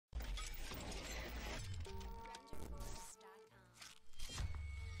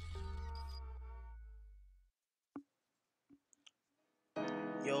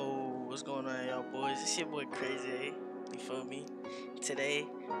What's going on, y'all boys? It's your boy Crazy, you feel me? Today,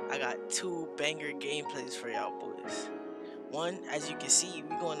 I got two banger gameplays for y'all boys. One, as you can see,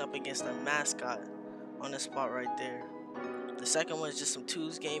 we going up against a Mascot on the spot right there. The second one is just some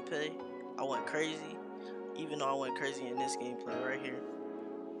twos gameplay. I went crazy, even though I went crazy in this gameplay right here.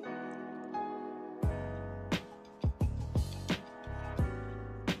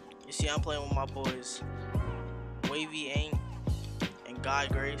 You see, I'm playing with my boys, Wavy Aint and God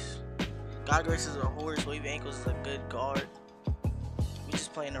Grace. God Grace is a horse, Wavy Ankles is a good guard. We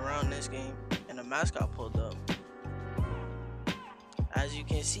just playing around this game, and the Mascot pulled up. As you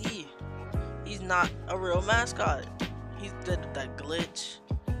can see, he's not a real Mascot. He's that glitch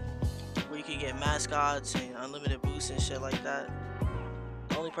where you can get mascots and unlimited boosts and shit like that.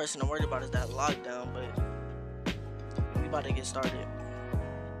 The only person I'm worried about is that lockdown, but we about to get started.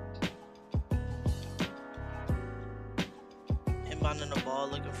 Inbounding the ball,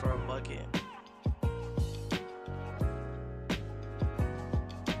 looking for a bucket.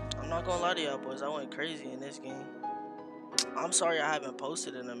 I'm not gonna lie to y'all boys, I went crazy in this game. I'm sorry I haven't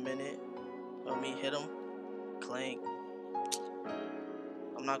posted in a minute. Let me hit him. Clank.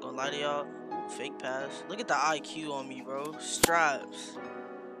 I'm not gonna lie to y'all. Fake pass. Look at the IQ on me, bro. Straps.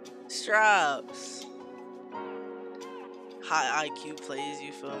 Straps. High IQ plays,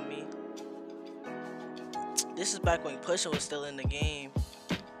 you feel me? This is back when pushing was still in the game.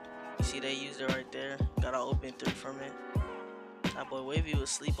 You see they used it right there. Got an open three from it. That boy Wavy was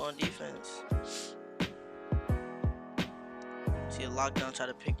asleep on defense. See a lockdown try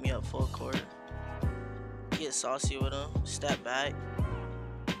to pick me up full court. Get saucy with him. Step back.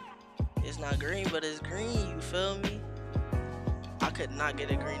 It's not green, but it's green, you feel me? I could not get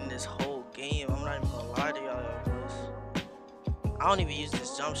a green in this whole game. I'm not even gonna lie to y'all boys. I don't even use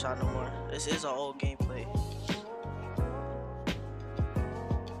this jump shot no more. This is an old gameplay.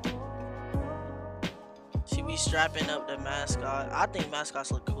 See, we strapping up the Mascot. I think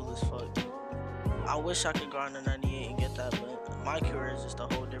Mascots look cool as fuck. I wish I could grind a 98 and get that, but my cure is just a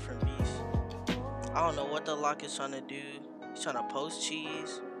whole different beast. I don't know what the lock is trying to do. He's trying to post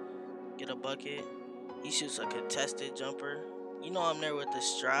cheese, get a bucket. He shoots a contested jumper. You know I'm there with the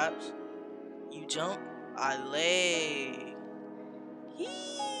straps. You jump, I lay.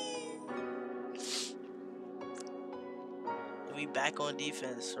 And we back on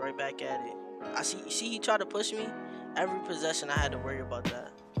defense, right back at it. I see he tried to push me. Every possession I had to worry about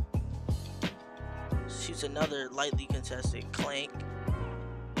that. Shoots another lightly contested clank.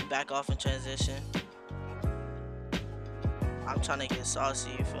 Back off in transition. I'm trying to get saucy,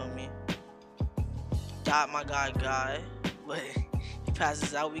 you feel me? Dot my guy, but he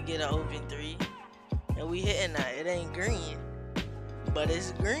passes out. We get an open three, and we hitting that. It ain't green, but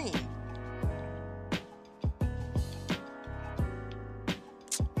it's green.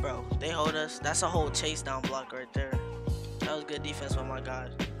 Bro, they hold us. That's a whole chase down block right there. That was good defense by my guy.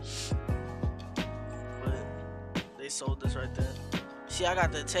 But they sold us right there. See, I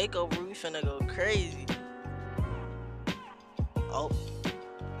got the takeover. We finna go crazy. Oh,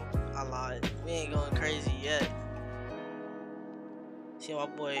 I lied. We ain't going crazy yet. See, my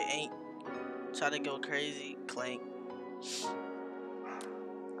boy Aint try to go crazy. Clank.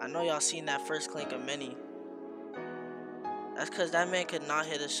 I know y'all seen that first clank of many. That's because that man could not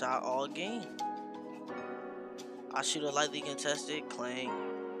hit a shot all game. I shoot a lightly contested, clank.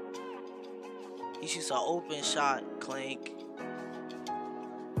 He shoots an open shot, clank.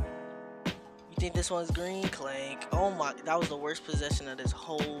 You think this one's green? Clank. Oh my, that was the worst possession of this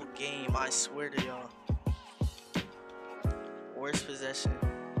whole game, I swear to y'all. Worst possession.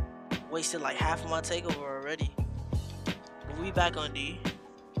 Wasted like half of my takeover already. But we back on D.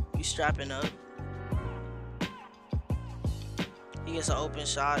 We strapping up. He gets an open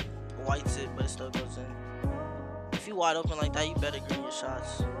shot, whites it, but it still goes in. If you wide open like that, you better green your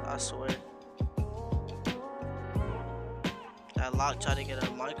shots. I swear. That lock tried to get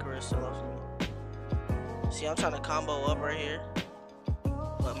a micro still off me. See, I'm trying to combo up right here.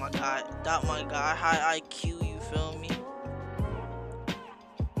 But my guy, high IQ, you feel me?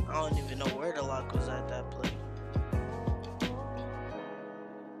 I don't even know where the lock was at that play.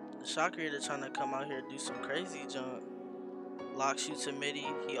 The shot creator trying to come out here and do some crazy jump. Lock shoots a midi,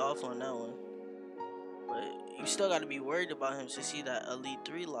 he off on that one. But you still got to be worried about him to see that Elite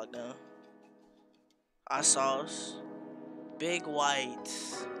 3 lockdown. I sauce. Big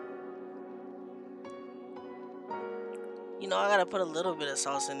whites. You know, I got to put a little bit of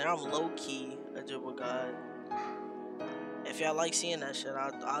sauce in there. I'm low-key a dribble god. If y'all like seeing that shit,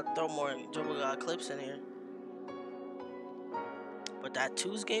 I'll throw more dribble god clips in here. But that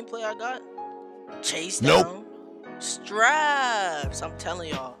twos gameplay I got, chase down, straps. I'm telling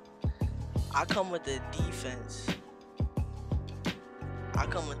y'all, I come with the defense. I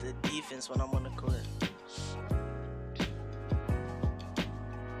come with the defense when I'm on the court.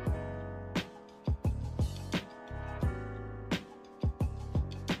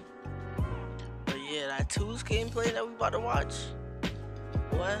 But yeah, that twos gameplay that we about to watch.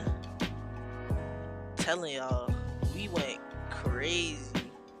 What? Telling y'all, we went crazy.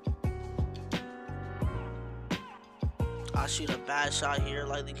 I shoot a bad shot here,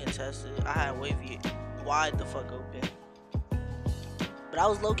 lightly contested. I had Wavy wide the fuck open. But I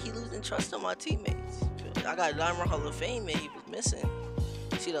was low-key losing trust in my teammates. I got Diamond Hall of Fame and he was missing.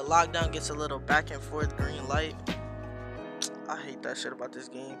 See, the lockdown gets a little back and forth green light. I hate that shit about this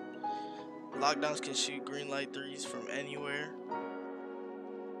game. Lockdowns can shoot green light threes from anywhere.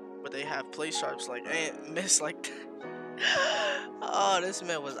 But they have play sharps like Ant miss like that. Oh, this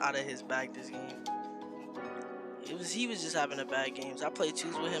man was out of his bag this game. He was just having a bad game. So I played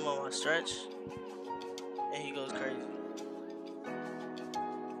twos with him on my stretch. And he goes crazy.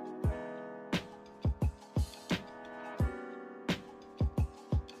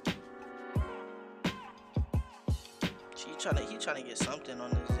 He trying to get something on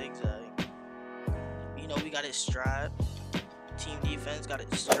this zigzag. You know, we got it strapped. Team defense got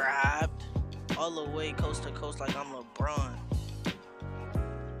it strapped. All the way coast to coast like I'm LeBron.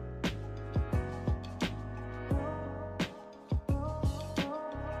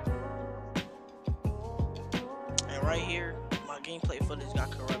 And right here, my gameplay footage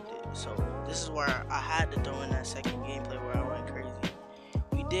got corrupted. So this is where I had to throw in that second gameplay where I went crazy.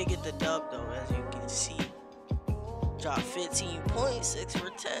 We did get the dub though, as you can see. Dropped 15 points, 6 for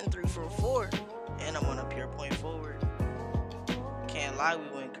 10, 3 for 4. And I'm on a pure point forward. Can't lie, we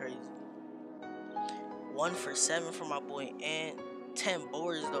went crazy. 1 for 7 for my boy and 10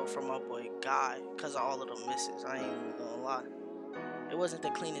 boards though for my boy Guy. Because of all of the misses. I ain't even gonna lie. It wasn't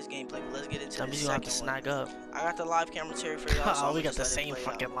the cleanest gameplay, but let's get into the second one. Snag up. I got the live commentary for y'all. So we got the same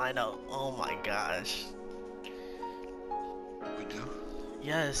fucking lineup. Oh my gosh. We do?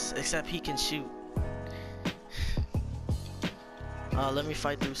 Yes, except he can shoot. Let me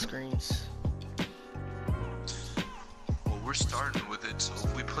fight through screens. Well, we're starting with it, so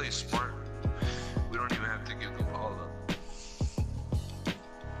if we play smart, we don't even have to give the ball up.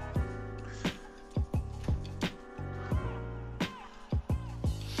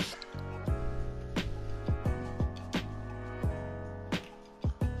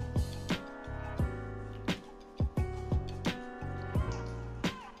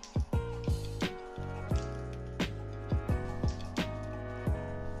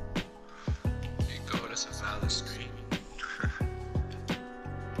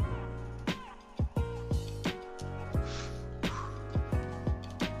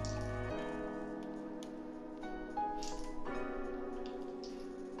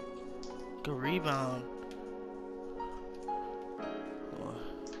 Good rebound.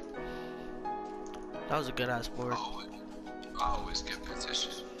 That was a good ass board. I always get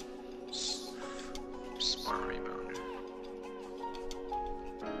position. Smart rebounder.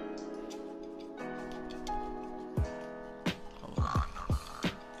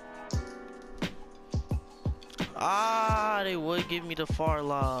 Ah, they would give me the far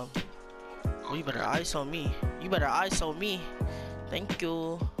lob. Oh, you better ISO me. You better ISO me. Thank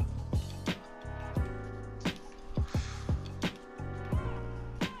you.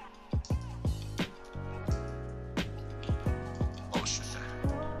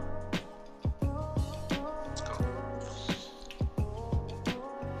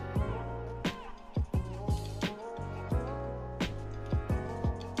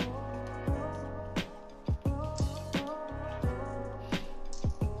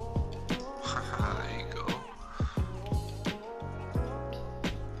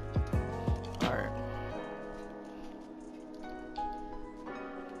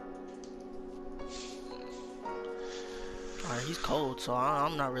 He's cold, so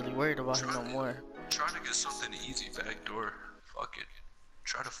I'm not really worried about him no more. Trying to get something easy, backdoor. Fuck it.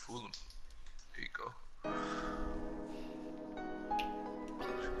 Try to fool him. There you go.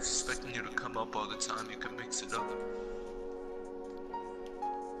 Expecting you to come up all the time, you can mix it up.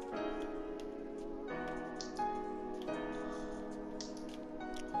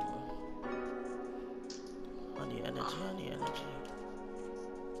 I need energy.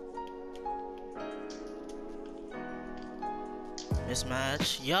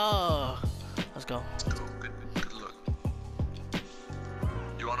 Mismatch. Yo! Let's go. Good luck.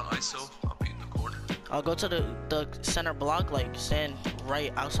 You want an ISO? I'll be in the corner. I'll go to the center block, like stand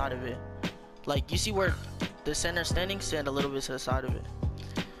right outside of it. Like you see where the center standing, stand a little bit to the side of it.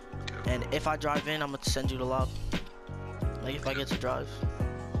 Okay. And if I drive in, I'm gonna send you the lob. Like if I get to drive.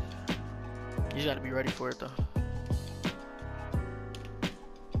 You just gotta be ready for it though.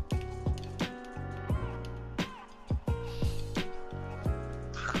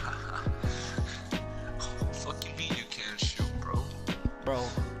 Fuck you mean you can't shoot, bro? Bro,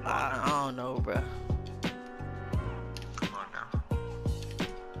 I don't know, bro. Come on now.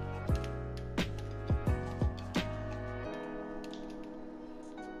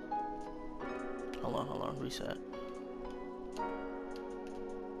 Hold on, reset.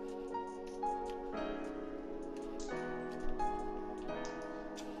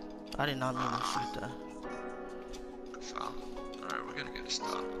 I did not mean to shoot that. Good foul. Alright, we're gonna get a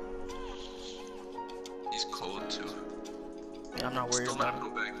stop. He's cold too. Yeah, I'm not worried Still about not it.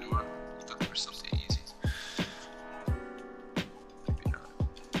 go back door. Looking for something easy. Maybe not.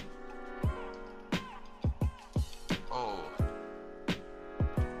 Oh.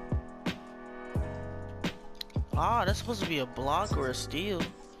 Ah, that's supposed to be a block or a steal.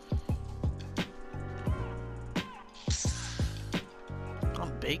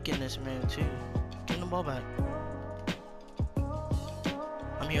 I'm baking this man too. Give him the ball back.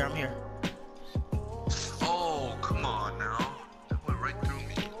 I'm here. Oh, come on now. That went right through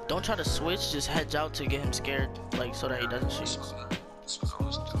me. Don't try to switch, just hedge out to get him scared, like so that he doesn't This shoot. was what I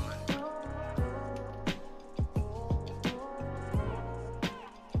was doing.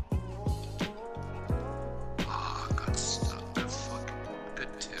 Ah, got stuck. Good fucking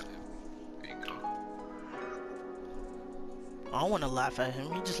good tip. There you go. I don't want to laugh at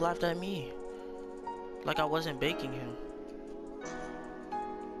him. He just laughed at me, like I wasn't baking him.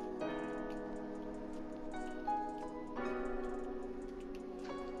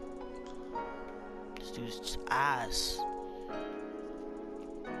 This dude's just ass.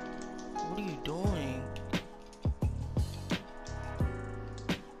 What are you doing?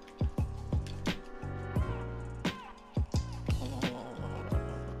 Hold on.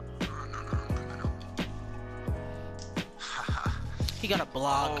 No, I'm coming up. Haha. He got a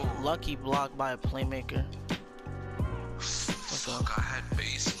block. Oh. Lucky block by a playmaker. Fuck, I had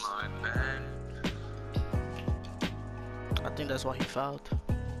baseline, man. I think that's why he fouled.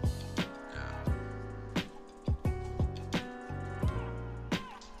 Yeah.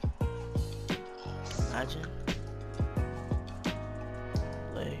 Imagine.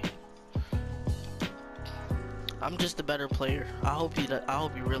 Play. I'm just a better player. I hope he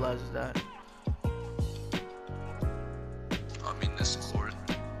realizes that. I mean, the score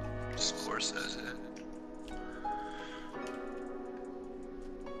says it.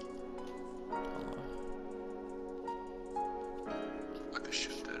 Hold on. I could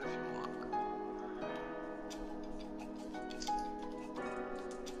shoot that if you want.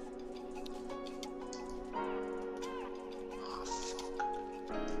 Oh,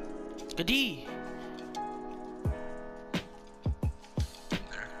 fuck. Good D.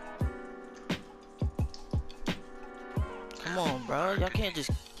 There. Come on, bro. Y'all can't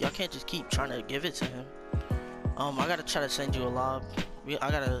just keep trying to give it to him. I gotta try to send you a lob.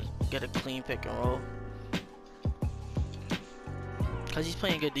 I gotta get a clean pick and roll. Cause he's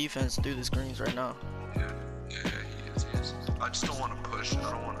playing good defense through the screens right now. Yeah, he is. I just don't want to push.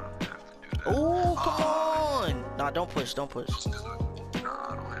 I don't want to have to do that. Oh, come on! Nah, don't push. Just 'cause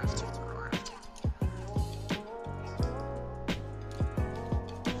I don't have to.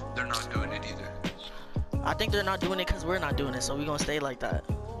 They're not doing it either. I think they're not doing it because we're not doing it, so we're gonna stay like that.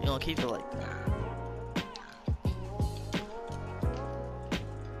 We're gonna keep it like that. Yeah.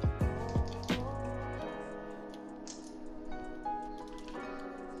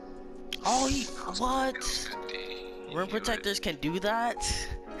 Oh, what? It was good D. You Rim knew protectors can do that?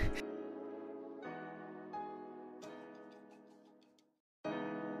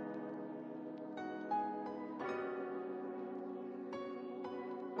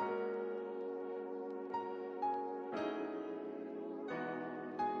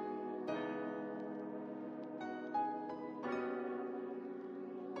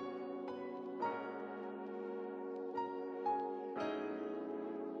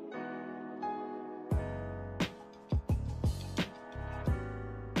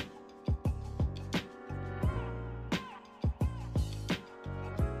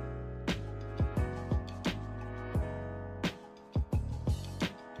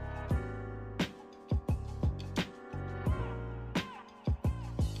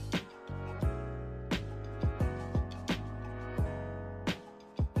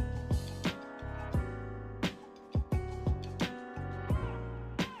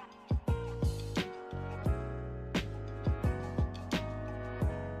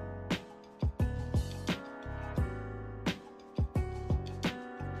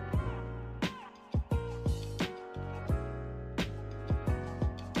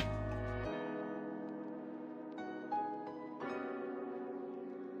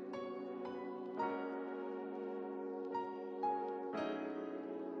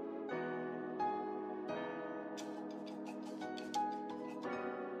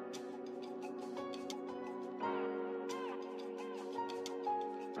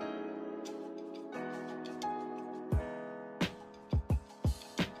 Peace.